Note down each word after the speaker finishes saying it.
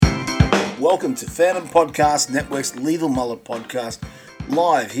Welcome to Phantom Podcast Network's Lethal Mullet Podcast,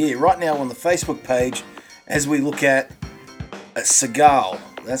 live here right now on the Facebook page as we look at Seagal.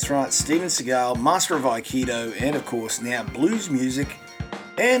 That's right, Steven Seagal, master of Aikido, and of course now blues music,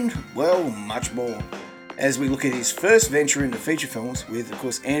 and well, much more. As we look at his first venture into feature films with, of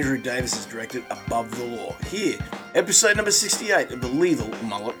course, Andrew Davis has directed Above the Law. Here, episode number 68 of the Lethal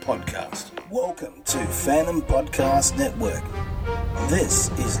Mullet Podcast. Welcome to Phantom Podcast Network. This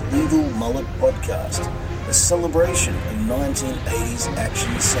is Lethal Mullet Podcast, a celebration of 1980s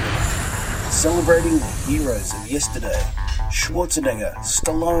action cinema. Celebrating the heroes of yesterday, Schwarzenegger,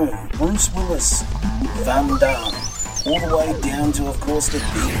 Stallone, Bruce Willis, Van Damme, all the way down to, of course, the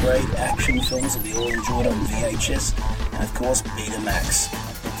B-grade action films that we all enjoyed on VHS, and of course Betamax.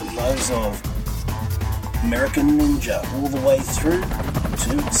 From those of American Ninja all the way through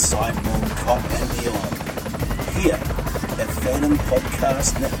to Cyborg Cop and beyond. Here at Phantom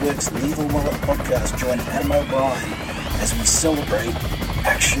Podcast Network's Lethal Mullet Podcast, join Adam O'Brien as we celebrate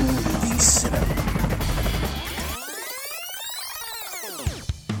action movie cinema.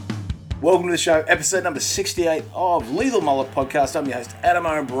 Welcome to the show, episode number 68 of Lethal Mullet Podcast. I'm your host, Adam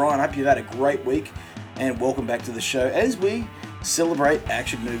O'Brien. I hope you've had a great week, and welcome back to the show as we celebrate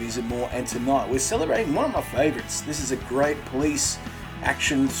action movies and more. And tonight, we're celebrating one of my favourites. This is a great police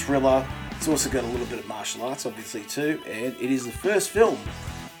action thriller. It's also got a little bit of martial arts, obviously, too, and it is the first film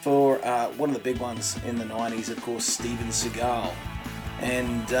for one of the big ones in the 90s, of course, Steven Seagal.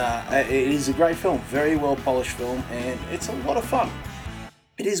 And it is a great film, very well polished film, and it's a lot of fun.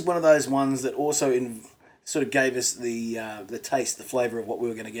 It is one of those ones that also sort of gave us the taste, the flavour of what we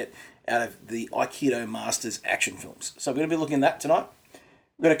were going to get out of the Aikido Masters action films. So we're going to be looking at that tonight.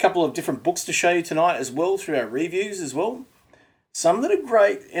 We've got a couple of different books to show you tonight as well, through our reviews as well. Some that are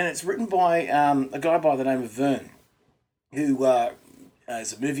great, and it's written by a guy by the name of Vern, who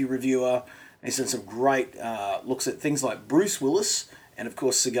is a movie reviewer. He's done some great looks at things like Bruce Willis, and of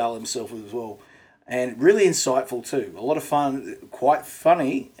course Seagal himself as well. And really insightful too. A lot of fun, quite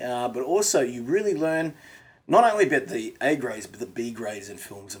funny, but also you really learn not only about the A grades, but the B grades in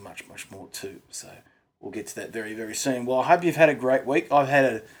films and much, much more too. So we'll get to that very, very soon. Well, I hope you've had a great week. I've had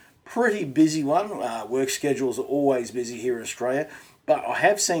a pretty busy one. Work schedules are always busy here in Australia, but I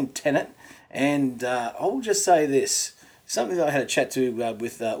have seen Tenet, and I will just say this, something that I had a chat to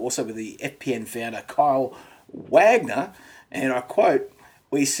with the FPN founder, Kyle Wagner, and I quote,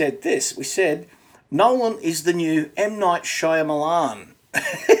 we said, Nolan is the new M. Night Shyamalan.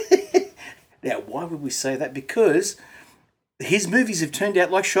 Now, why would we say that? Because his movies have turned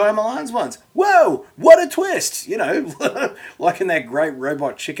out like Shyamalan's ones. Whoa, what a twist! You know, like in that great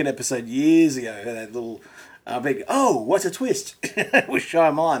Robot Chicken episode years ago, that little big, oh, what's a twist? with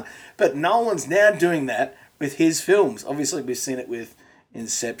Shyamalan. But Nolan's now doing that with his films. Obviously, we've seen it with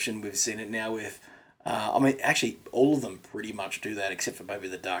Inception. We've seen it now with, actually, all of them pretty much do that, except for maybe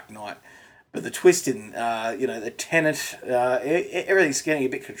The Dark Knight. But the twist in, the Tenet, everything's getting a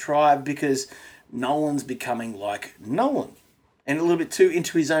bit contrived because Nolan's becoming like Nolan. And a little bit too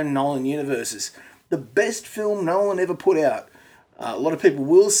into his own Nolan universes. The best film Nolan ever put out. A lot of people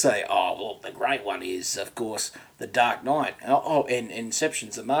will say, oh, well, the great one is, of course, The Dark Knight. And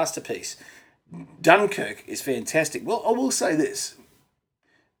Inception's a masterpiece. Dunkirk is fantastic. Well, I will say this.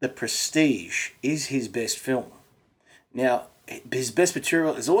 The Prestige is his best film. Now, his best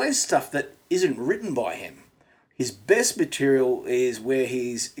material is always stuff that isn't written by him. His best material is where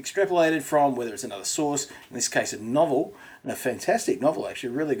he's extrapolated from, whether it's another source, in this case a novel, and a fantastic novel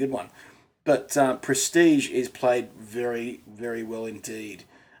actually, a really good one. But Prestige is played very, very well indeed.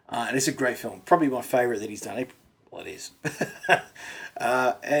 And it's a great film, probably my favourite that he's done. Well, it is.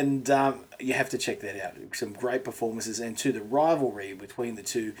 And you have to check that out. Some great performances, and too, the rivalry between the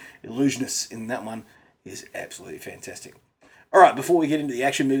two illusionists in that one is absolutely fantastic. All right, before we get into the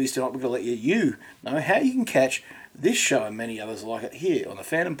action movies tonight, we're going to let you know how you can catch this show and many others like it here on the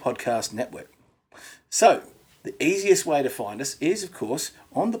Phantom Podcast Network. So, the easiest way to find us is, of course,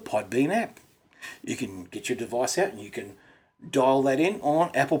 on the Podbean app. You can get your device out and you can dial that in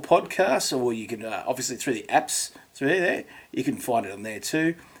on Apple Podcasts, or you can, obviously, through the apps through there, you can find it on there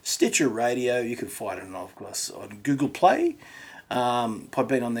too. Stitcher Radio, you can find it, of course, on Google Play,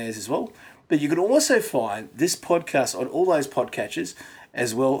 Podbean on theirs as well. But you can also find this podcast on all those podcatchers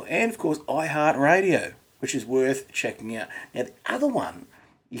as well, and of course iHeartRadio, which is worth checking out. Now the other one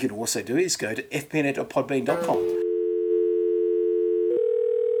you can also do is go to fpnet.podbean.com.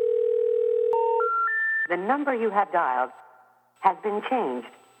 The number you have dialed has been changed.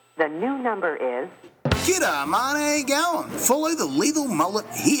 The new number is... G'day, man, how you going? Follow the Lethal Mullet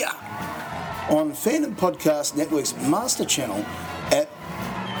here on Phantom Podcast Network's master channel at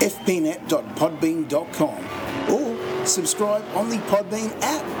FP fpnet.podbean.com or subscribe on the Podbean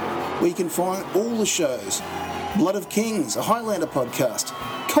app where you can find all the shows. Blood of Kings, a Highlander podcast.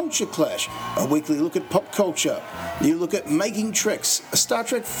 Culture Clash, a weekly look at pop culture. You look at Making Treks, a Star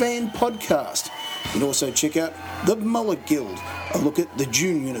Trek fan podcast. You can also check out the Mullet Guild, a look at the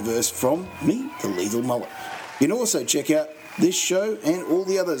Dune universe from me, the Lethal Mullet. You can also check out this show and all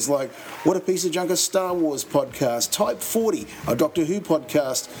the others like What a Piece of Junk, a Star Wars podcast, Type 40, a Doctor Who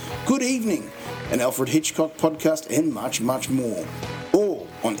podcast, Good Evening, an Alfred Hitchcock podcast, and much, much more. All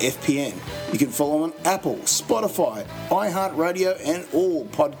on FPN. You can follow on Apple, Spotify, iHeartRadio, and all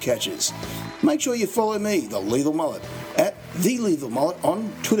podcatchers. Make sure you follow me, the Lethal Mullet, at The Lethal Mullet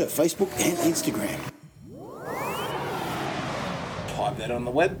on Twitter, Facebook, and Instagram. Type that on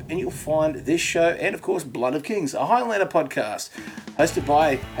the web and you'll find this show and, of course, Blood of Kings, a Highlander podcast, hosted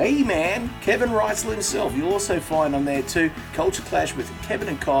by, hey man, Kevin Reitzel himself. You'll also find on there too, Culture Clash with Kevin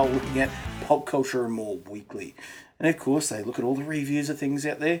and Kyle looking at pop culture and more weekly. And, of course, they look at all the reviews of things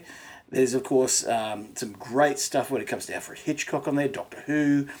out there. There's, of course, some great stuff when it comes to Alfred Hitchcock on there, Doctor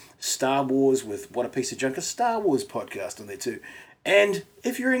Who, Star Wars with What a Piece of Junk, a Star Wars podcast on there too. And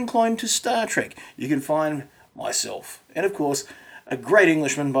if you're inclined to Star Trek, you can find myself. And, of course, a great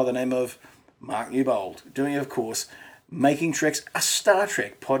Englishman by the name of Mark Newbold, doing, of course, Making Treks, a Star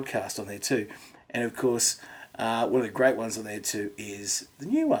Trek podcast on there too. And, of course, one of the great ones on there too is the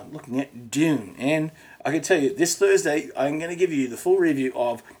new one, looking at Dune. And I can tell you, this Thursday, I'm going to give you the full review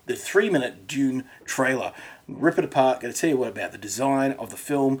of the 3-minute Dune trailer. Rip it apart, going to tell you what about the design of the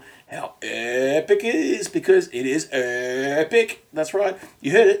film, how epic it is, because it is epic. That's right,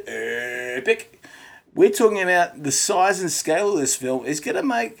 you heard it, epic. We're talking about the size and scale of this film is going to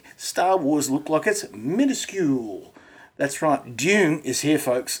make Star Wars look like it's minuscule. That's right, Dune is here,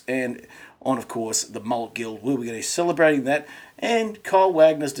 folks, and on, of course, the Mullet Guild. We'll be going to be celebrating that. And Kyle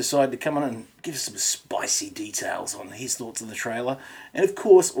Wagner's decided to come on and give us some spicy details on his thoughts on the trailer. And, of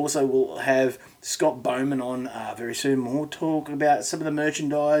course, also we'll have Scott Bowman on very soon. More talk about some of the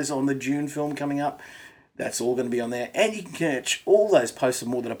merchandise on the Dune film coming up. That's all going to be on there. And you can catch all those posts and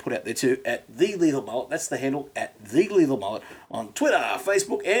more that I put out there too at The Lethal Mullet. That's the handle, at The Lethal Mullet, on Twitter,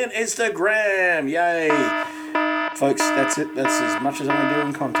 Facebook, and Instagram. Yay! Folks, that's it. That's as much as I'm going to do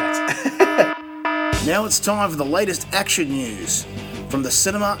in contacts. Now it's time for the latest action news from the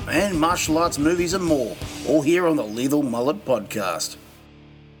cinema and martial arts movies and more, all here on the Lethal Mullet podcast.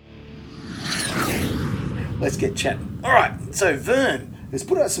 Let's get chatting. All right, so Vern has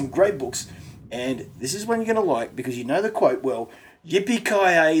put out some great books, and this is one you're going to like because you know the quote well,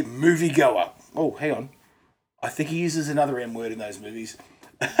 yippee-ki-yay, moviegoer. Oh, hang on. I think he uses another M word in those movies.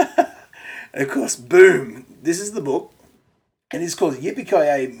 And of course, boom, this is the book. And it's called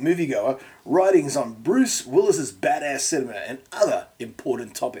Yippee-Ki-Yay Moviegoer, Writings on Bruce Willis's Badass Cinema and Other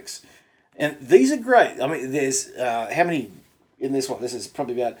Important Topics. And these are great. I mean, there's, how many in this one? This is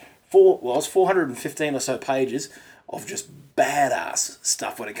probably about 415 or so pages of just badass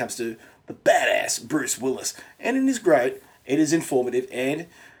stuff when it comes to the badass Bruce Willis. And it is great, it is informative, and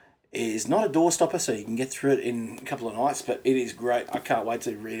it is not a doorstopper, so you can get through it in a couple of nights, but it is great. I can't wait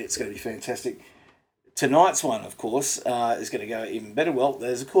to read it. It's going to be fantastic. Tonight's one, of course, is going to go even better. Well,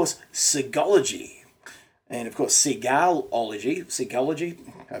 there's, of course, Seagology. And, of course, Seagology,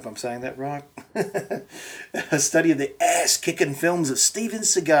 hope I'm saying that right. A study of the ass-kicking films of Steven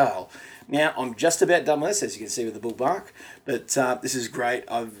Seagal. Now, I'm just about done with this, as you can see with the bookmark. But this is great.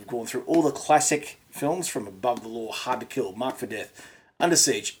 I've gone through all the classic films from Above the Law, Hard to Kill, Marked for Death, Under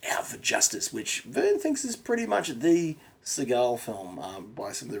Siege, Out for Justice, which Vern thinks is pretty much the Seagal film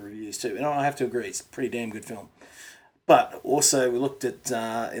by some of the reviews too. And I have to agree, it's a pretty damn good film. But also we looked at,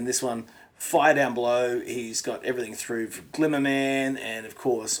 in this one, Fire Down Below. He's got everything through from Glimmerman and, of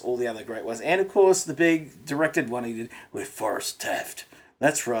course, all the other great ones. And, of course, the big directed one he did with Forrest Taft.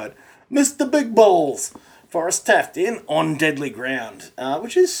 That's right, Mr. Big Balls. Forrest Taft in On Deadly Ground,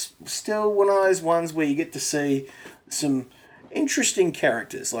 which is still one of those ones where you get to see some interesting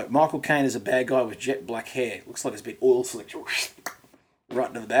characters, like Michael Caine is a bad guy with jet black hair. Looks like it's been oil slicked right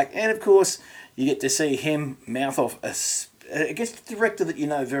into the back. And, of course, you get to see him mouth off a guest director that you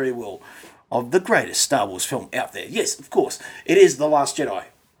know very well of the greatest Star Wars film out there. Yes, of course, it is The Last Jedi.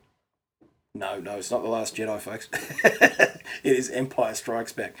 No, it's not The Last Jedi, folks. It is Empire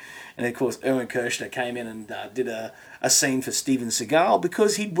Strikes Back. And, of course, Erwin Kershner came in and did a scene for Steven Seagal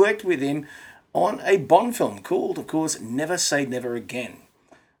because he'd worked with him on a Bond film called, of course, Never Say Never Again.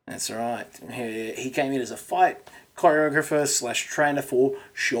 That's right. He came in as a fight choreographer / trainer for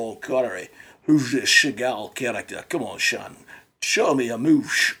Sean Connery. Who's this Seagal character? Come on, Sean. Show me a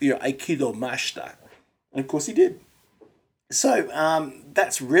move, your Aikido master. And, of course, he did. So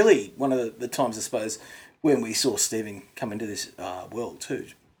that's really one of the times, I suppose, when we saw Stephen come into this world too.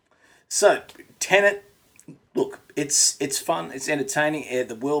 So Tenet, look, it's fun, it's entertaining,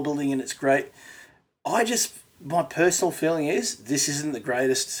 the world building in it's great. My personal feeling is this isn't the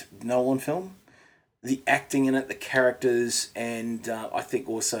greatest Nolan film. The acting in it, the characters, and I think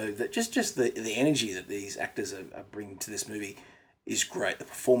also that just the energy that these actors are bringing to this movie is great. The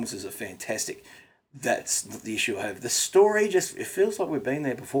performances are fantastic. That's not the issue I have. The story it feels like we've been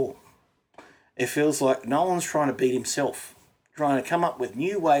there before. It feels like Nolan's trying to beat himself, trying to come up with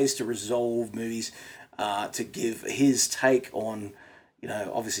new ways to resolve movies, to give his take on,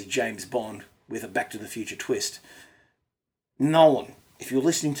 obviously James Bond with a Back to the Future twist. Nolan, if you're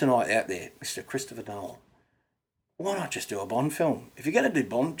listening tonight out there, Mr. Christopher Nolan, why not just do a Bond film? If you're going to do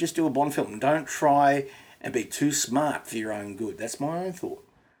Bond, just do a Bond film. Don't try and be too smart for your own good. That's my own thought.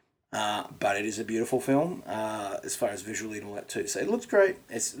 But it is a beautiful film, as far as visually and all that too. So it looks great.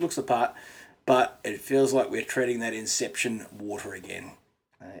 It looks the part, but it feels like we're treading that Inception water again.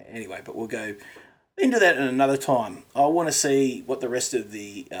 Anyway, but we'll go into that in another time. I want to see what the rest of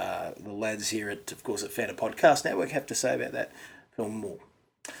the lads here at Phantom Podcast Network have to say about that film more.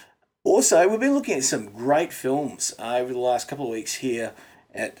 Also, we've been looking at some great films over the last couple of weeks here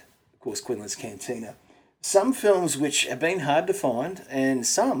at, of course, Quinlan's Cantina. Some films which have been hard to find, and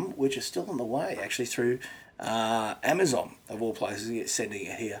some which are still on the way, actually through Amazon, of all places, sending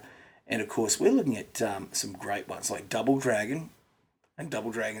it here. And, of course, we're looking at some great ones like Double Dragon, and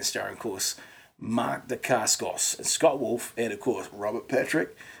Double Dragon starring, of course, Mark Dacascos and Scott Wolf, and, of course, Robert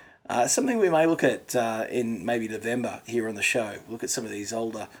Patrick. Something we may look at in maybe November here on the show. Look at some of these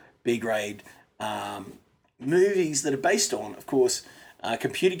older B-grade movies that are based on, of course,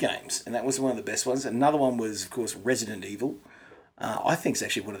 computer games, and that was one of the best ones. Another one was, of course, Resident Evil. I think it's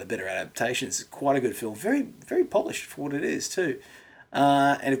actually one of the better adaptations. Quite a good film. Very, very polished for what it is, too.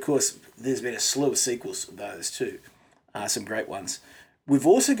 And, of course, there's been a slew of sequels of those, too. Some great ones. We've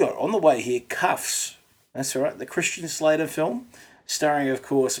also got, on the way here, Cuffs. That's all right, the Christian Slater film, starring, of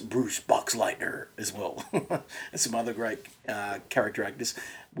course, Bruce Boxleitner as well. And some other great character actors.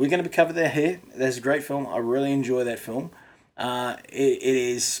 We're going to cover that here. That's a great film. I really enjoy that film. It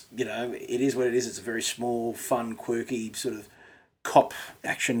is what it is. It's a very small, fun, quirky sort of cop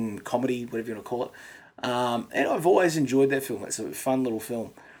action comedy, whatever you want to call it. And I've always enjoyed that film. It's a fun little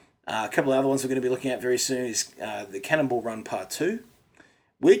film. A couple of other ones we're going to be looking at very soon is the Cannonball Run Part 2,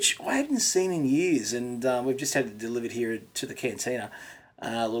 which I hadn't seen in years, and we've just had it delivered here to the Cantina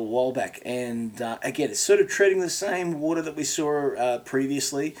a little while back. And again, it's sort of treading the same water that we saw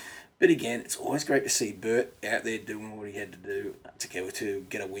previously. But again, it's always great to see Burt out there doing what he had to do to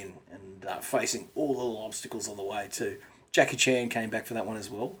get a win, and facing all the little obstacles on the way too. Jackie Chan came back for that one as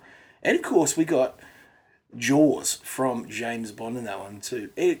well. And of course, we got Jaws from James Bond in that one too.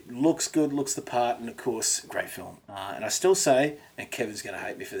 It looks good, looks the part, and of course, great film. And I still say, and Kevin's going to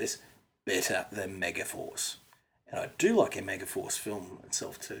hate me for this, better than Megaforce. And I do like a Megaforce film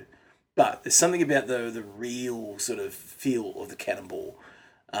itself too. But there's something about the real sort of feel of the Cannonball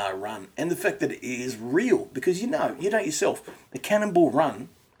Run, and the fact that it is real, because you know yourself, the Cannonball Run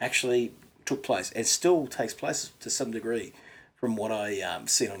actually took place. It still takes place to some degree, from what I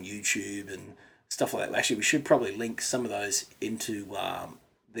seen on YouTube and stuff like that. Actually, we should probably link some of those into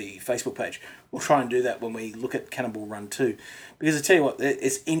the Facebook page. We'll try and do that when we look at Cannonball Run 2. Because I tell you what,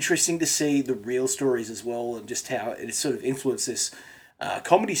 it's interesting to see the real stories as well, and just how it sort of influenced this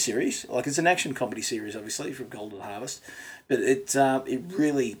comedy series. Like, it's an action comedy series, obviously, from Golden Harvest. But it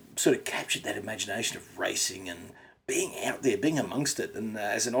really sort of captured that imagination of racing and being out there, being amongst it. And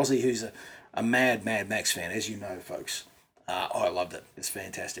as an Aussie who's a Mad Max fan, as you know, folks, I loved it. It's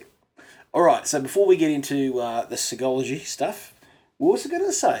fantastic. All right, so before we get into the psychology stuff, we're also going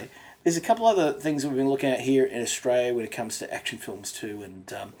to say there's a couple other things we've been looking at here in Australia when it comes to action films too,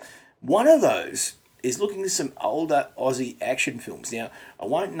 and one of those is looking at some older Aussie action films. Now, I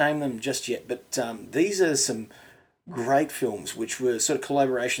won't name them just yet, but these are some great films which were sort of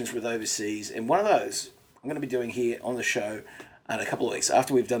collaborations with overseas, and one of those I'm going to be doing here on the show in a couple of weeks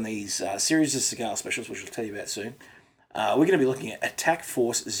after we've done these series of cigar specials, which I'll tell you about soon. We're going to be looking at Attack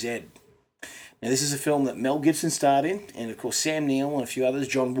Force Z. Now, this is a film that Mel Gibson starred in, and of course Sam Neill and a few others,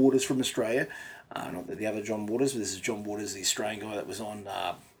 John Waters from Australia. Not the other John Waters, but this is John Waters, the Australian guy that was on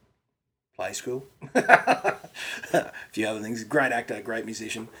Play School. A few other things. Great actor, great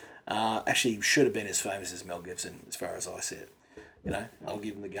musician. Actually should have been as famous as Mel Gibson, as far as I see it. You know, I'll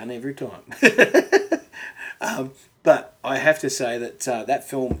give him the gun every time. But I have to say that that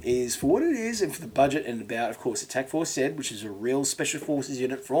film is, for what it is and for the budget and about, of course, Attack Force Z, which is a real special forces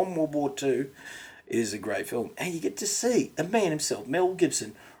unit from World War II. It is a great film. And you get to see the man himself, Mel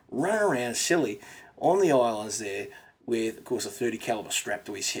Gibson, run around silly on the islands there with, of course, a 30 caliber strapped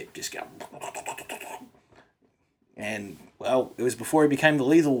to his hip, just going. And, well, it was before he became the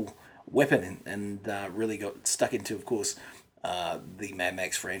lethal weapon and really got stuck into, of course, the Mad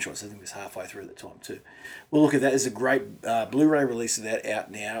Max franchise. I think it was halfway through at the time too. Well, look at that. There's a great Blu-ray release of that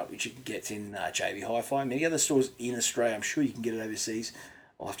out now, which you can get in JB Hi-Fi. Many other stores in Australia. I'm sure you can get it overseas.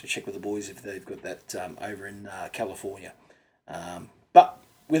 I'll have to check with the boys if they've got that over in California. But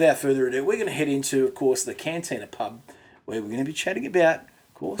without further ado, we're going to head into, of course, the Cantina pub, where we're going to be chatting about,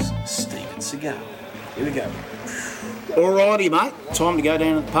 of course, Steven Seagal. Here we go. Alrighty, mate. Time to go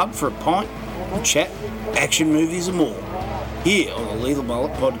down to the pub for a pint, chat, action movies and more. Here on the Lethal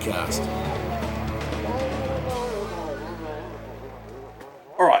Mullet podcast.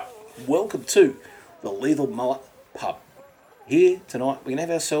 Alright, welcome to the Lethal Mullet pub. Here tonight, we're going to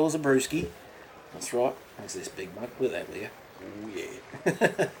have ourselves a brewski. That's right. How's this big mug? Look at that, Leah. Oh,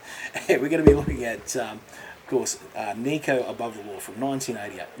 yeah. We're going to be looking at, of course, Nico Above the Law from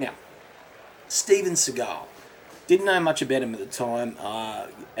 1988. Now, Steven Seagal. Didn't know much about him at the time,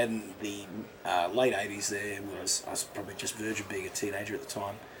 and the late 80s there I was probably just verge of being a teenager at the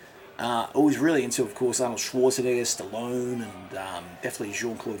time. Always really into, of course, Arnold Schwarzenegger, Stallone, and definitely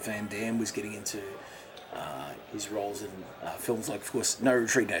Jean-Claude Van Damme was getting into his roles in films like, of course, No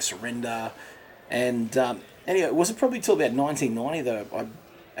Retreat, No Surrender. And anyway, it wasn't probably until about 1990 that I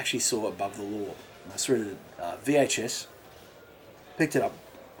actually saw Above the Law. I saw it at VHS, picked it up,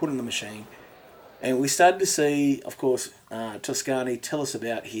 put it in the machine, and we started to see, of course, Toscani tell us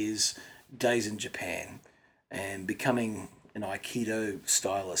about his days in Japan and becoming an Aikido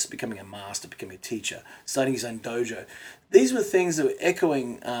stylist, becoming a master, becoming a teacher, starting his own dojo. These were things that were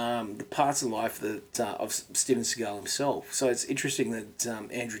echoing the parts of life that of Steven Seagal himself. So it's interesting that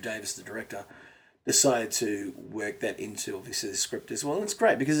Andrew Davis, the director, decided to work that into, obviously, the script as well. And it's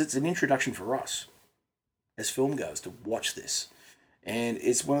great because it's an introduction for us as film goes to watch this. And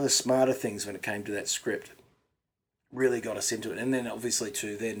it's one of the smarter things when it came to that script. Really got us into it. And then, obviously,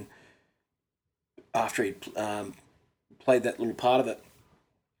 too, then after he played that little part of it,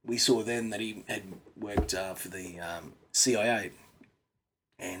 we saw then that he had worked for the CIA.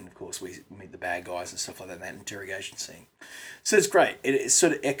 And, of course, we meet the bad guys and stuff like that in that interrogation scene. So it's great. It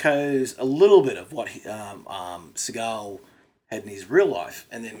sort of echoes a little bit of what Seagal had in his real life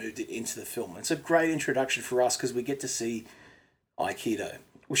and then moved it into the film. It's a great introduction for us because we get to see Aikido,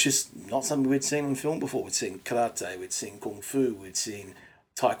 which is not something we'd seen in film before. We'd seen karate, we'd seen kung fu, we'd seen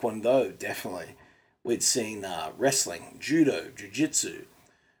taekwondo, definitely. We'd seen wrestling, judo, jiu-jitsu,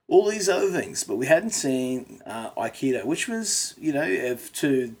 all these other things, but we hadn't seen Aikido, which was, you know,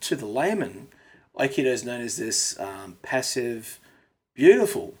 to the layman, Aikido is known as this passive,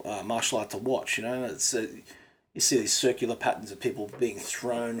 beautiful martial art to watch. You know, it's you see these circular patterns of people being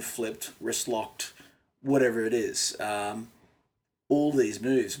thrown, flipped, wrist locked, whatever it is. All these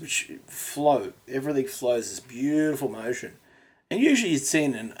moves which flow, everything flows this beautiful motion, and usually you'd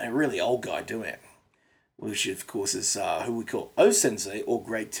seen a really old guy doing it, which of course is who we call O-Sensei or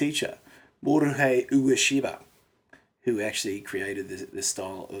Great Teacher, Morihei Ueshiba, who actually created this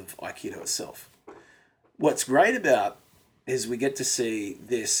style of Aikido itself. What's great about is we get to see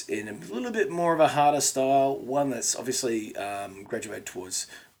this in a little bit more of a harder style, one that's obviously graduated towards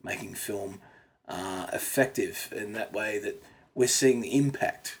making film effective in that way that we're seeing the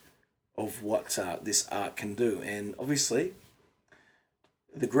impact of what this art can do. And obviously,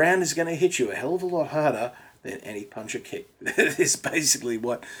 the ground is going to hit you a hell of a lot harder than any punch or kick. That is basically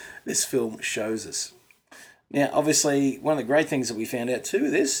what this film shows us. Now, obviously, one of the great things that we found out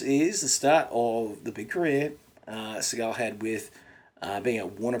too, this is the start of the big career Seagal had with being a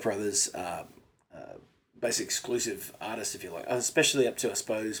Warner Brothers basic exclusive artist, if you like, especially up to, I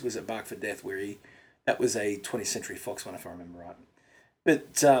suppose, was it Bark for Death, where that was a 20th Century Fox one, if I remember right.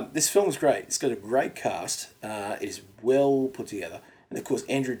 But this film is great. It's got a great cast. It is well put together. And, of course,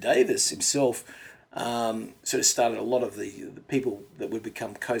 Andrew Davis himself sort of started a lot of the people that would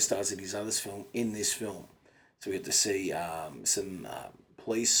become co-stars in his other film in this film. So we get to see some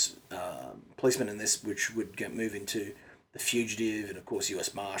policemen in this, which would move into The Fugitive and, of course,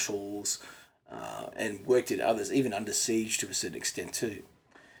 US Marshals, and worked in others, even Under Siege to a certain extent too.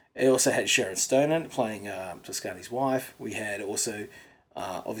 It also had Sharon Stone in it, playing Toscani's wife. We had also,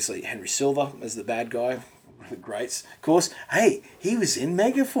 obviously, Henry Silva as the bad guy, one of the greats. Of course, hey, he was in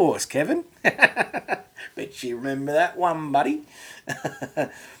Megaforce, Kevin. Bet you remember that one, buddy.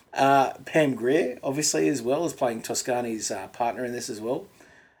 Pam Grier, obviously, as well, as playing Toscani's partner in this as well.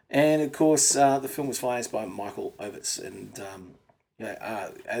 And, of course, the film was financed by Michael Ovitz. And,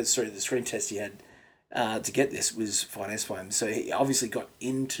 the screen test, you had to get this was financed by him. So he obviously got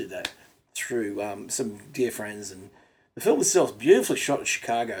into that through some dear friends. And the film itself is beautifully shot in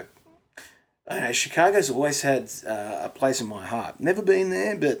Chicago. Chicago's always had a place in my heart. Never been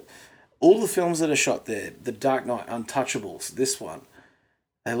there, but all the films that are shot there, The Dark Knight, Untouchables, this one,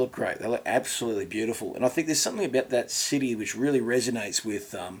 they look great. They look absolutely beautiful. And I think there's something about that city which really resonates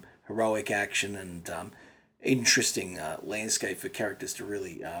with heroic action and interesting landscape for characters to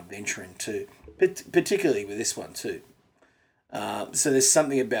really venture into, particularly with this one too. So there's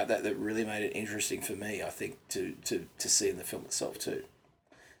something about that that really made it interesting for me, I think, to see in the film itself too.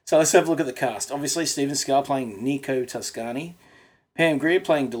 So let's have a look at the cast. Obviously, Steven Seagal playing Nico Toscani, Pam Grier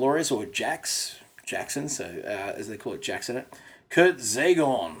playing Dolores or Jackson, so as they call it, Jackson. It. Kurt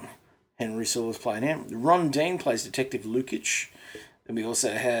Zagon, Henry Silver's playing him. Ron Dean plays Detective Lukic. Then we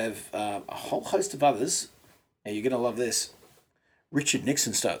also have a whole host of others. Now you're going to love this. Richard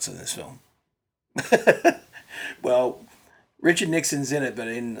Nixon starts in this film. Well, Richard Nixon's in it, but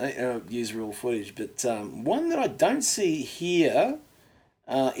in use real footage. But one that I don't see here,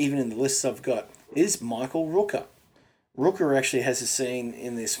 even in the lists I've got, is Michael Rooker. Rooker actually has a scene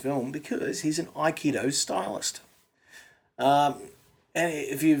in this film because he's an Aikido stylist. And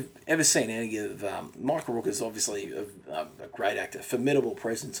if you've ever seen any of Michael Rooker's obviously a great actor, formidable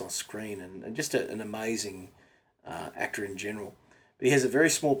presence on screen, and just an amazing actor in general. But he has a very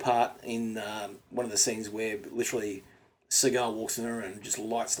small part in one of the scenes where literally Seagal walks in there and just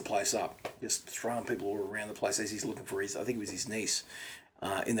lights the place up, just throwing people all around the place as he's looking for I think it was his niece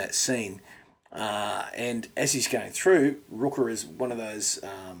in that scene. And as he's going through, Rooker is one of those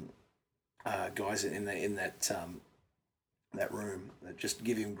guys in that room that just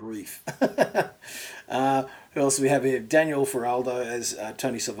give him grief. Who else do we have here? Daniel Feraldo as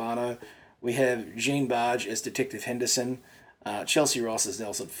Tony Silvano. We have Jean Barge as Detective Henderson. Chelsea Ross as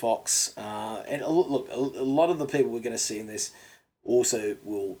Nelson Fox. And look, a lot of the people we're going to see in this also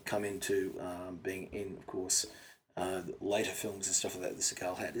will come into being in, of course, later films and stuff like that the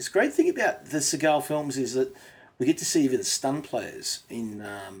Seagal had. This great thing about the Seagal films is that we get to see even stunt players in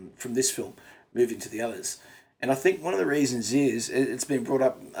from this film moving to the others. And I think one of the reasons is it's been brought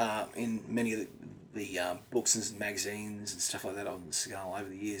up in many of the books and magazines and stuff like that on Seagal over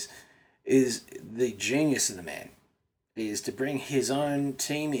the years, is the genius of the man is to bring his own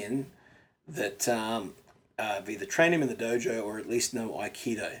team in that either train him in the dojo or at least know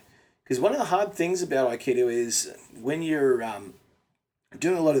Aikido. Because one of the hard things about Aikido is when you're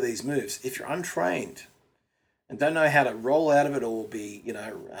doing a lot of these moves, if you're untrained and don't know how to roll out of it or be,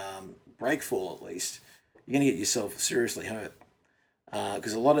 break fall at least, you're going to get yourself seriously hurt.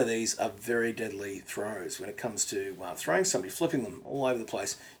 Because a lot of these are very deadly throws when it comes to throwing somebody, flipping them all over the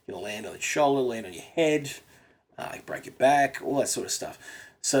place. You'll land on your shoulder, land on your head, break your back, all that sort of stuff.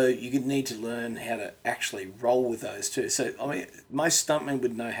 So you need to learn how to actually roll with those too. So, I mean, most stuntmen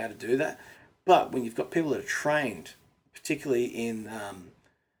would know how to do that. But when you've got people that are trained, particularly in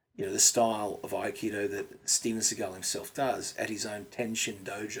the style of Aikido that Steven Seagal himself does at his own Tenshin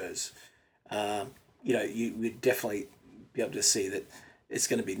dojos, you would definitely be able to see that it's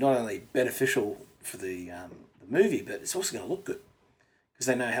going to be not only beneficial for the movie, but it's also going to look good because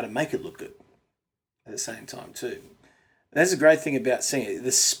they know how to make it look good at the same time too. That's a great thing about seeing it,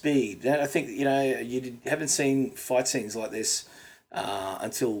 the speed. I think, you haven't seen fight scenes like this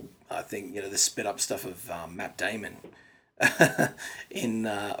until, I think, the sped up stuff of Matt Damon in,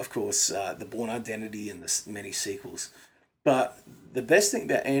 of course, The Bourne Identity and the many sequels. But the best thing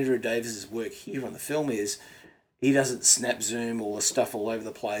about Andrew Davis's work here on the film is he doesn't snap zoom all the stuff all over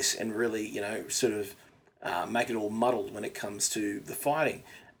the place and really, sort of make it all muddled when it comes to the fighting.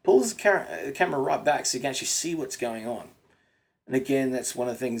 Pulls the camera right back so you can actually see what's going on. And again, that's one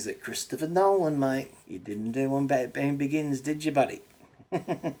of the things that Christopher Nolan, mate, you didn't do on Batman Begins, did you, buddy?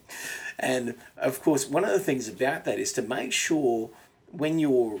 And, of course, one of the things about that is to make sure when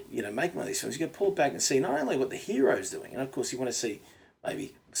you're, making one of these films, you got to pull it back and see not only what the hero's doing, and, of course, you want to see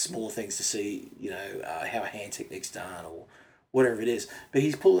maybe smaller things to see, how a hand technique's done or whatever it is. But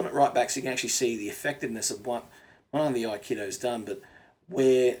he's pulling it right back so you can actually see the effectiveness of what not only the Aikido's done, but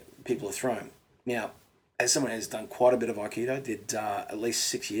where people are thrown. Now, as someone who has done quite a bit of Aikido, did at least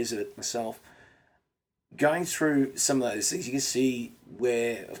 6 years of it myself, going through some of those things, you can see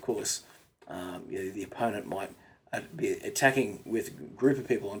where, of course, the opponent might be attacking with a group of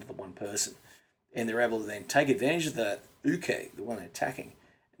people onto the one person, and they're able to then take advantage of that uke, the one attacking,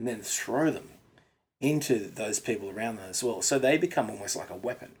 and then throw them into those people around them as well. So they become almost like a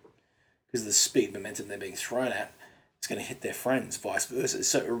weapon because of the speed, momentum they're being thrown at. It's going to hit their friends, vice versa.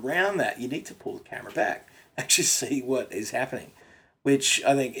 So around that, you need to pull the camera back, actually see what is happening. which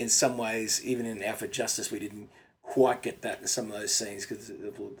I think in some ways, even in Out for Justice, we didn't quite get that in some of those scenes because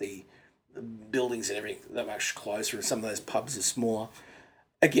the buildings and everything they're much closer, and some of those pubs are smaller.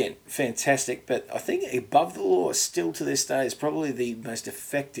 Again, fantastic, but I think Above the Law still to this day is probably the most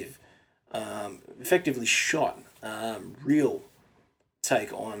effectively shot real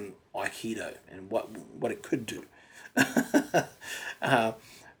take on Aikido and what it could do.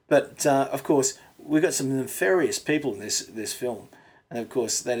 But of course, we've got some nefarious people in this film, and of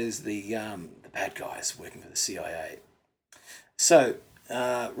course that is the bad guys working for the CIA. So,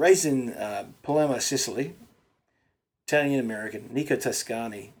 raised in Palermo, Sicily, Italian-American, Nico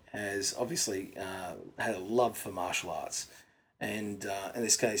Toscani has obviously had a love for martial arts, and in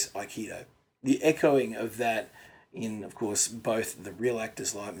this case, Aikido. The echoing of that in, of course, both the real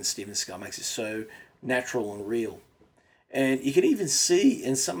actors like and Steven Seagal makes it so natural and real. And you can even see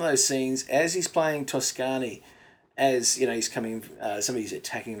in some of those scenes, as he's playing Toscani, as he's coming, somebody's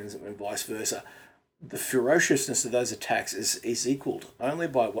attacking him and vice versa, the ferociousness of those attacks is equaled only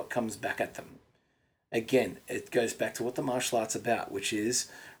by what comes back at them. Again, it goes back to what the martial art's about, which is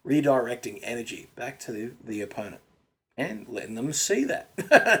redirecting energy back to the opponent and letting them see that.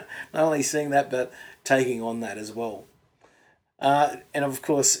 Not only seeing that, but taking on that as well. And of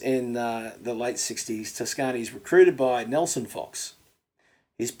course, in the late 60s, Toscani is recruited by Nelson Fox,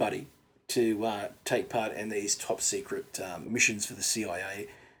 his buddy, to take part in these top secret missions for the CIA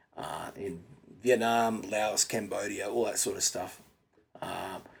in Vietnam, Laos, Cambodia, all that sort of stuff.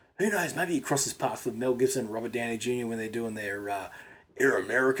 Who knows, maybe he crosses paths with Mel Gibson and Robert Downey Jr. when they're doing their Air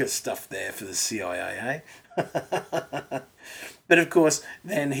America stuff there for the CIA, eh? But of course,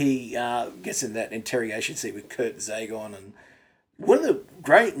 then he gets in that interrogation scene with Kurt Zagon, and one of the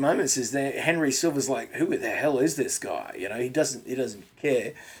great moments is that Henry Silva's like, "Who the hell is this guy?" He doesn't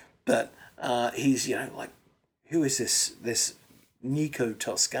care, but he's like, "Who is this Nico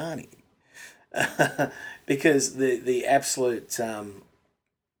Toscani?" Because the absolute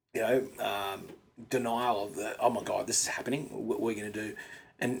denial of the, "Oh my God, this is happening. What are we going to do?"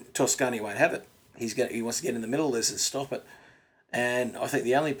 And Toscani won't have it. He wants to get in the middle of this and stop it. And I think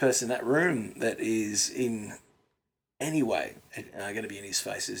the only person in that room that is in any way going to be in his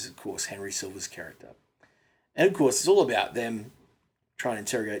face is, of course, Henry Silva's character. And of course, it's all about them trying to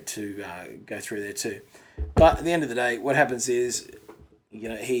interrogate to go through there too. But at the end of the day, what happens is,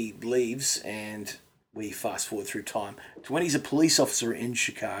 he leaves, and we fast forward through time to when he's a police officer in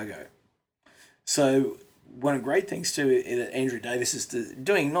Chicago. So one of the great things too that Andrew Davis is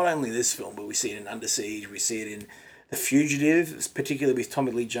doing, not only this film, but we see it in Under Siege, we see it in The Fugitive, particularly with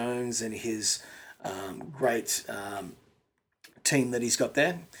Tommy Lee Jones and his great team that he's got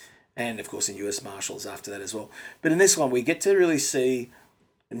there, and of course in US Marshals after that as well. But in this one, we get to really see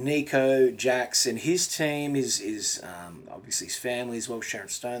Nico, Jax, and his team, his obviously his family as well, Sharon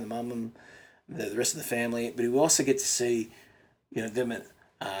Stone, the mum, and the rest of the family. But we also get to see, them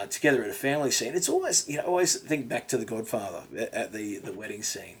together at a family scene. It's almost, I always think back to The Godfather at the wedding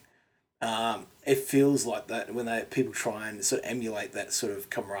scene. It feels like that when people try and sort of emulate that sort of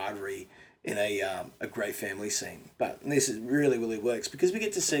camaraderie in a great family scene. But this really, really works because we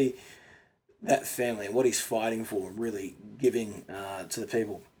get to see that family and what he's fighting for, really giving to the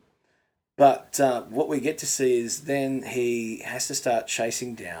people. But what we get to see is then he has to start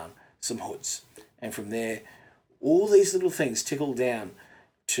chasing down some hoods. And from there, all these little things tickle down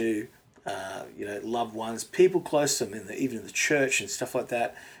to, loved ones, people close to him, even in the church and stuff like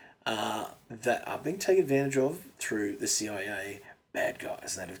that, that are being taken advantage of through the CIA bad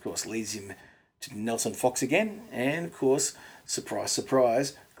guys. And that, of course, leads him to Nelson Fox again. And, of course, surprise,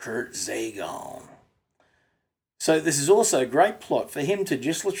 surprise, Kurt Zagon. So this is also a great plot for him to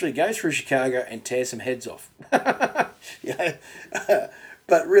just literally go through Chicago and tear some heads off.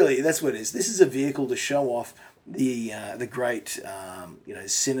 But really, that's what it is. This is a vehicle to show off the great,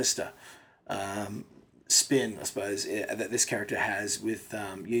 sinister spin, I suppose, that this character has with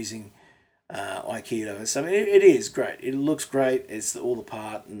using Aikido and stuff. It is great. It looks great. It's all the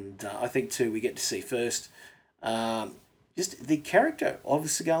part, and I think too we get to see first just the character of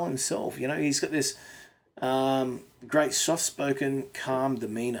Seagal himself. He's got this great soft-spoken, calm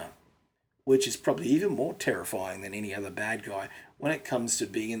demeanor, which is probably even more terrifying than any other bad guy when it comes to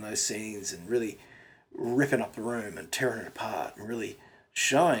being in those scenes and really ripping up the room and tearing it apart and really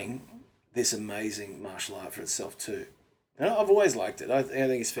showing this amazing martial art for itself too. And I've always liked it. I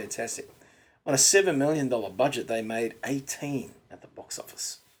think it's fantastic. On a $7 million budget, they made 18 at the box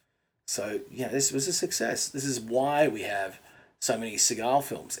office. So, this was a success. This is why we have so many Seagal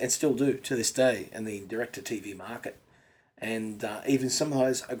films, and still do to this day, in the direct-to-TV market. And even some of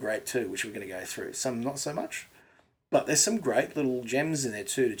those are great too, which we're going to go through. Some not so much. But there's some great little gems in there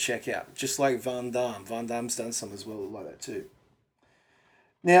too to check out, just like Van Damme. Van Damme's done some as well like that too.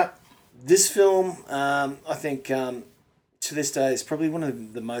 Now, this film, I think, to this day, is probably one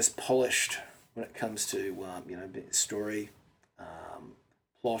of the most polished when it comes to story,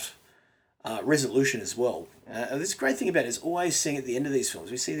 plot, resolution as well. This great thing about it is always seeing at the end of these films,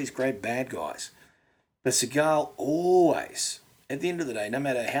 we see these great bad guys, but Seagal always, at the end of the day, no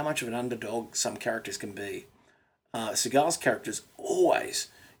matter how much of an underdog some characters can be, Seagal's characters always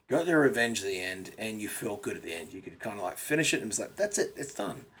got their revenge at the end, and you felt good at the end. You could kind of like finish it, and it was like, that's it, it's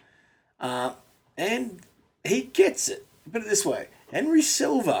done. And he gets it. Put it this way, Henry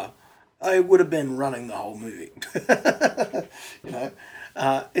Silva, I would have been running the whole movie.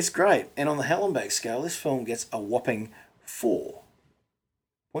 It's great. And on the Hallenbeck scale, this film gets a whopping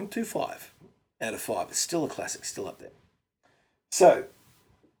 4.25 out of 5. It's still a classic, still up there. So,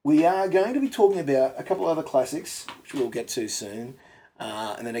 we are going to be talking about a couple other classics, which we'll get to soon,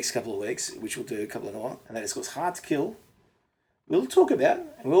 in the next couple of weeks, which we'll do a couple of more. And that is, of course, Hard to Kill. We'll talk about,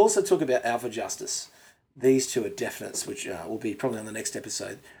 and we'll also talk about Alpha Justice. These two are definites, which will be probably on the next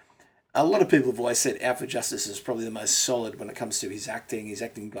episode. A lot of people have always said Alpha Justice is probably the most solid when it comes to his acting. His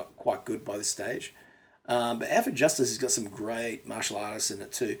acting got quite good by this stage. But Alpha Justice has got some great martial artists in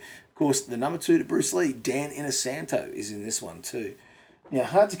it too. Of course, the number 2 to Bruce Lee, Dan Inosanto, is in this one too. Now,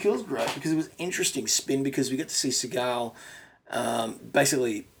 Hard to Kill is great because it was interesting spin because we get to see Seagal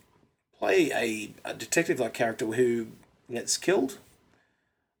basically play a detective-like character who gets killed,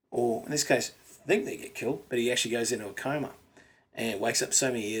 or in this case, think they get killed, but he actually goes into a coma and wakes up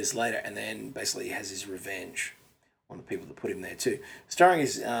so many years later, and then basically has his revenge on the people that put him there too. Starring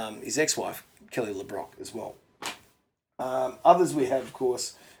his ex-wife, Kelly LeBrock, as well. Others we have, of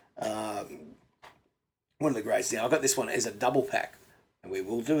course, one of the greats. Now, I've got this one as a double pack, and we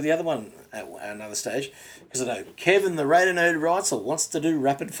will do the other one at another stage, because I know Kevin, the Raider Nerd Reitzel, wants to do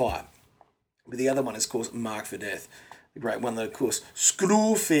Rapid Fire. But the other one is, of course, Marked for Death. The great one that, of course,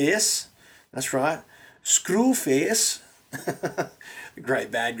 Screwface. That's right, Screwface. The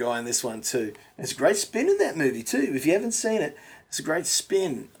great bad guy in this one too. There's a great spin in that movie too. If you haven't seen it, it's a great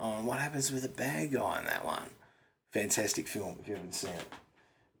spin on what happens with the bad guy in that one. Fantastic film if you haven't seen it.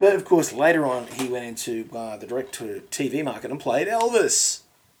 But of course, later on, he went into the direct-to-TV market and played Elvis.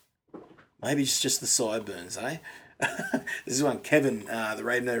 Maybe it's just the sideburns, eh? This is one Kevin, the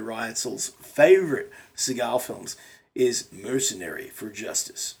Radio Riotsel's favourite Seagal films, is Mercenary for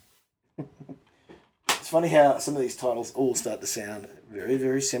Justice. It's funny how some of these titles all start to sound very,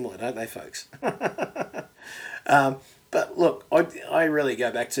 very similar, don't they, folks? But look, I really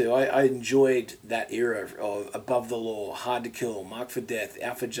go back to, I enjoyed that era of Above the Law, Hard to Kill, Marked for Death,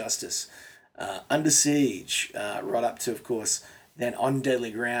 Out for Justice, Under Siege, right up to, of course, then On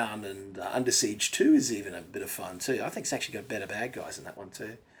Deadly Ground, and Under Siege 2 is even a bit of fun too. I think it's actually got better bad guys in that one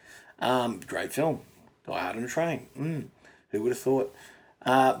too. Great film. Die Hard on a Train. Who would have thought?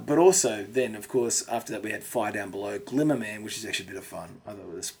 But also, then, of course, after that we had Fire Down Below, Glimmer Man, which is actually a bit of fun. I thought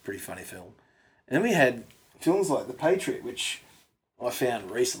it was a pretty funny film. And then we had films like The Patriot, which I found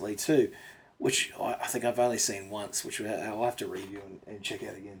recently too, which I think I've only seen once, which I'll have to review and check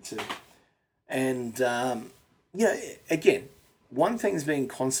out again too. And, again, one thing's been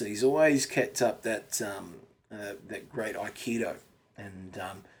constant. He's always kept up that great Aikido. And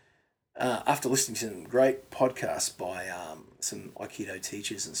after listening to some great podcasts by some Aikido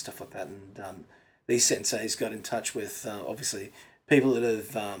teachers and stuff like that, and these senseis got in touch with, obviously, people that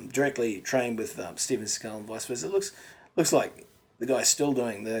have directly trained with Steven Seagal and vice versa. It looks like the guy's still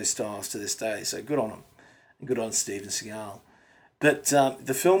doing those styles to this day, so good on him. And good on Steven Seagal. But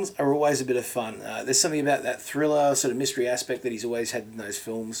the films are always a bit of fun. There's something about that thriller, sort of mystery aspect that he's always had in those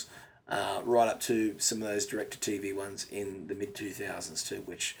films, right up to some of those direct-to-TV ones in the mid-2000s too,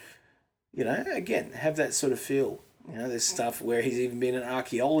 which, again, have that sort of feel. There's stuff where he's even been an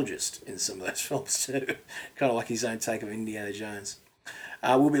archaeologist in some of those films too, kind of like his own take of Indiana Jones.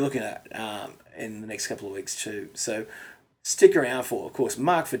 We'll be looking at in the next couple of weeks too. So stick around for, of course,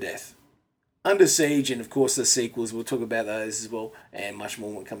 Marked for Death, Under Siege, and of course the sequels. We'll talk about those as well, and much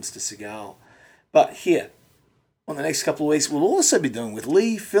more when it comes to Seagal. But here, on the next couple of weeks, we'll also be doing with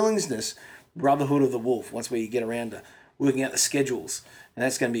Lee Fillingsness, Brotherhood of the Wolf, once we get around to working out the schedules. And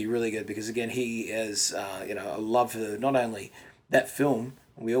that's going to be really good because, again, he has a love for not only that film,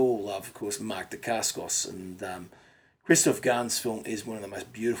 we all love, of course, Mark Dacascos, and Christoph Gahn's film is one of the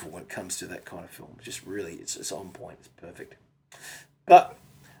most beautiful when it comes to that kind of film. Just really, it's on point, it's perfect. But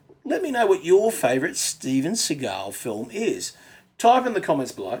let me know what your favourite Steven Seagal film is. Type in the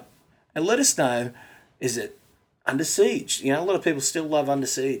comments below and let us know, is it Under Siege? A lot of people still love Under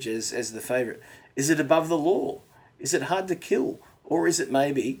Siege as the favourite. Is it Above the Law? Is it Hard to Kill? Or is it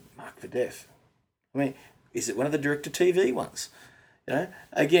maybe Marked for Death? I mean, is it one of the direct-to-TV ones?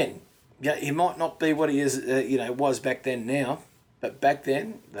 Again, he might not be what he is, was back then now, but back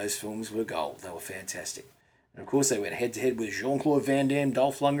then, those films were gold. They were fantastic. And of course, they went head-to-head with Jean-Claude Van Damme,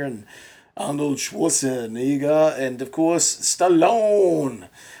 Dolph Lundgren, Arnold Schwarzenegger, and of course, Stallone.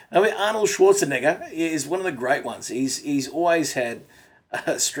 I mean, Arnold Schwarzenegger is one of the great ones. He's always had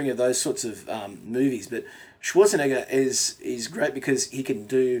a string of those sorts of movies, but Schwarzenegger is great because he can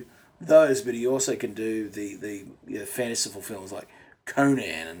do those, but he also can do the fanciful films like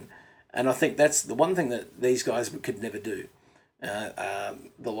Conan, and I think that's the one thing that these guys could never do.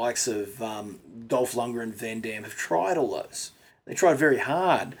 The likes of Dolph Lundgren, Van Damme have tried all those. They tried very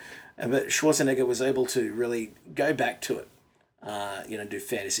hard, but Schwarzenegger was able to really go back to it. Do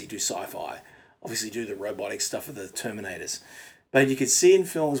fantasy, do sci-fi, obviously do the robotic stuff of the Terminators. But you could see in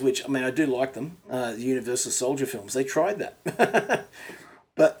films, which, I mean, I do like them, the Universal Soldier films, they tried that.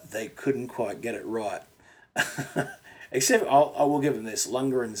 But they couldn't quite get it right. Except, I will give them this,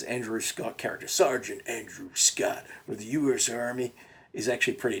 Lundgren's Andrew Scott character, Sergeant Andrew Scott with the U.S. Army, is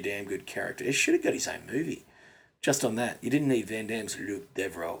actually a pretty damn good character. He should have got his own movie. Just on that. You didn't need Van Damme's Luke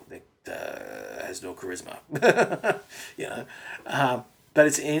Devereaux that has no charisma. But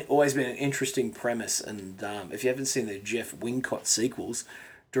it's always been an interesting premise. And if you haven't seen the Jeff Wincott sequels,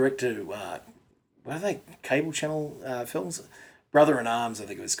 direct to, what are they, cable channel films? Brother in Arms, I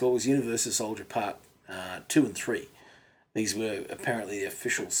think it was called, was Universal Soldier Part 2 and 3. These were apparently the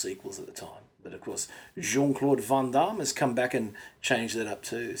official sequels at the time. But of course, Jean-Claude Van Damme has come back and changed that up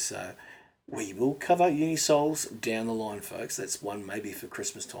too. So we will cover Unisouls down the line, folks. That's one maybe for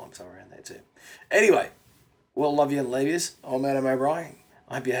Christmas time, so around there too. Anyway, well, love you and leave yous. I'm Adam O'Brien.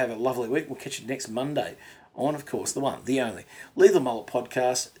 I hope you have a lovely week. We'll catch you next Monday on, of course, the one, the only Lethal Mullet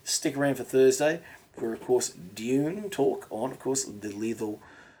podcast. Stick around for Thursday for, of course, Dune talk on, of course, the Lethal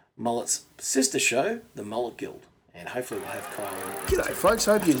Mullet's sister show, the Mullet Guild. And hopefully we'll have Kyle. G'day, folks.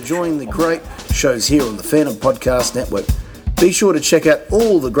 Hope you're enjoying the great shows here on the Phantom Podcast Network. Be sure to check out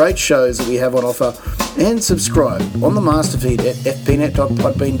all the great shows that we have on offer and subscribe on the master feed at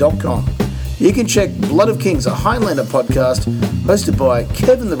fpnet.podbean.com. You can check Blood of Kings, a Highlander podcast hosted by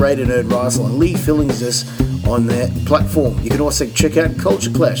Kevin the Radio Nerd Riesel and Lee Fillingsis on their platform. You can also check out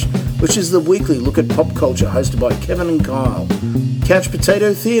Culture Clash, which is the weekly look at pop culture hosted by Kevin and Kyle. Couch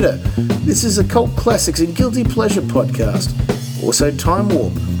Potato Theatre. This is a cult classics and guilty pleasure podcast. Also Time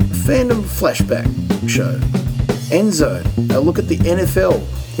Warp, a fandom flashback show. Endzone, a look at the NFL,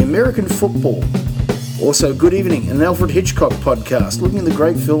 the American football. Also Good Evening, an Alfred Hitchcock podcast looking at the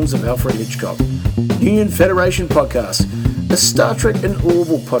great films of Alfred Hitchcock. Union Federation podcast, a Star Trek and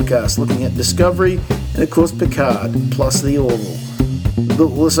Orville podcast looking at Discovery and of course Picard plus the Orville.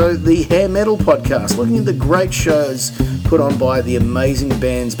 Also the Hair Metal podcast looking at the great shows put on by the amazing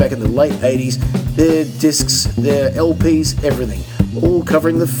bands back in the late 80s, their discs, their LPs, everything, all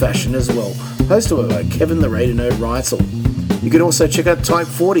covering the fashion as well, hosted by Kevin the Radio Nerd Riesel. You can also check out Type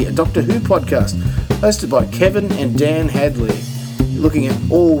 40, a Doctor Who podcast hosted by Kevin and Dan Hadley, looking at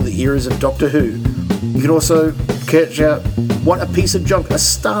all the eras of Doctor Who. You can also catch out What a Piece of Junk, a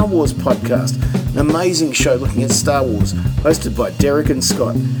Star Wars podcast, an amazing show looking at Star Wars, hosted by Derek and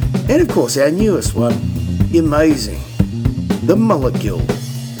Scott. And of course our newest one, the amazing, the Mullet Guild,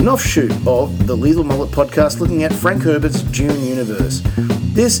 an offshoot of the Lethal Mullet podcast looking at Frank Herbert's Dune universe.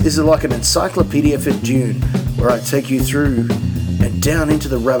 This is like an encyclopedia for Dune, where I take you through and down into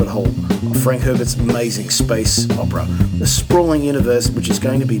the rabbit hole of Frank Herbert's amazing space opera, the sprawling universe which is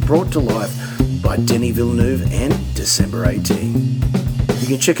going to be brought to life by Denis Villeneuve and December 18. You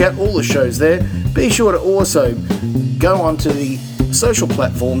can check out all the shows there. Be sure to also go onto the social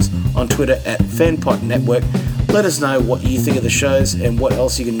platforms on Twitter at FanPod Network. Let us know what you think of the shows and what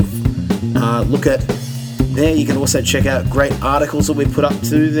else you can look at there. You can also check out great articles that we put up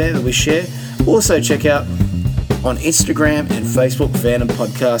to there that we share. Also check out on Instagram and Facebook, Phantom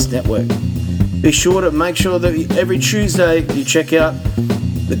Podcast Network. Be sure to make sure that every Tuesday you check out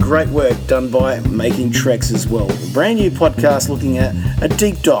the great work done by Making Treks as well. A brand new podcast looking at a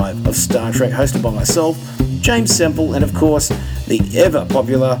deep dive of Star Trek hosted by myself, James Semple, and of course the ever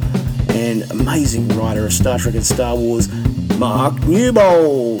popular and amazing writer of Star Trek and Star Wars, Mark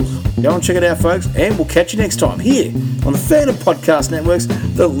Newbold. Go and check it out, folks, and we'll catch you next time here on the Phantom Podcast Network's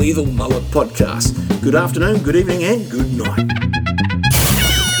The Lethal Mullet Podcast. Good afternoon, good evening, and good night.